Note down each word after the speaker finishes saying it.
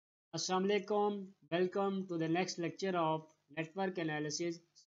Assalamu alaikum. Welcome to the next lecture of network analysis.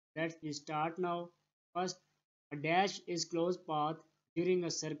 Let's start now. First, a dash is closed path during a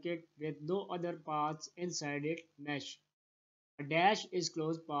circuit with no other paths inside it mesh. A dash is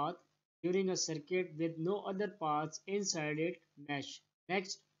closed path during a circuit with no other paths inside it mesh.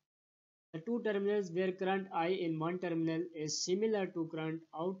 Next, the two terminals where current I in one terminal is similar to current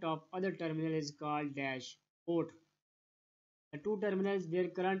out of other terminal is called dash port. The two terminals where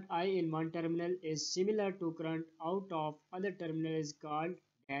current I in one terminal is similar to current out of other terminal is called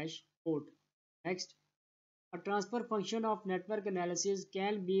dash port. Next, a transfer function of network analysis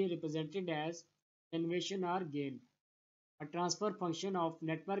can be represented as attenuation or gain. A transfer function of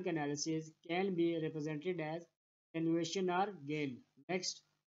network analysis can be represented as attenuation or gain. Next,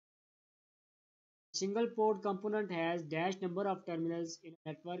 single port component has dash number of terminals in a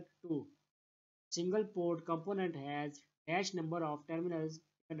network 2. Single port component has dash number of terminals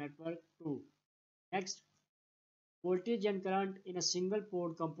in a network 2. Next, voltage and current in a single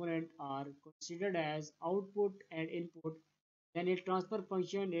port component are considered as output and input. Then its transfer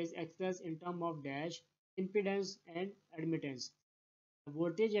function is expressed in terms of dash, impedance and admittance. The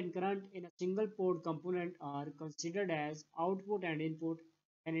voltage and current in a single port component are considered as output and input,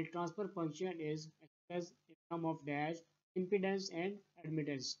 and its transfer function is expressed in terms of dash, impedance and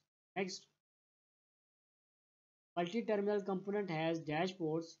admittance. Next, multi-terminal component has dash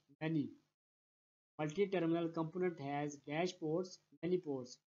ports, many. Multi-terminal component has dash ports, many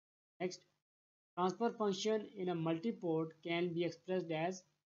ports. Next, transfer function in a multi-port can be expressed as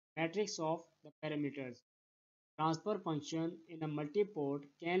matrix of the parameters. Transfer function in a multi-port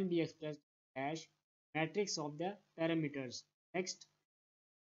can be expressed as matrix of the parameters. Next,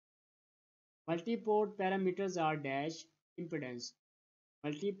 multi-port parameters are dash impedance.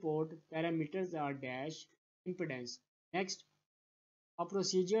 Multi-port parameters are dash impedance. Next, a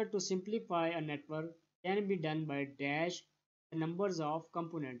procedure to simplify a network can be done by dash the numbers of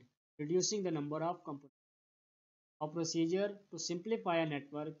components, reducing the number of components. A procedure to simplify a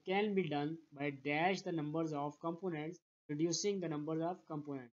network can be done by dash the numbers of components, reducing the number of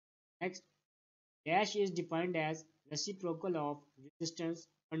components. Next, dash is defined as reciprocal of resistance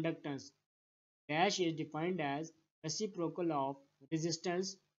conductance. Dash is defined as reciprocal of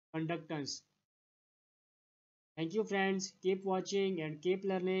resistance conductance. Thank you friends. Keep watching and keep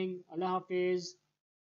learning. Allah Hafiz.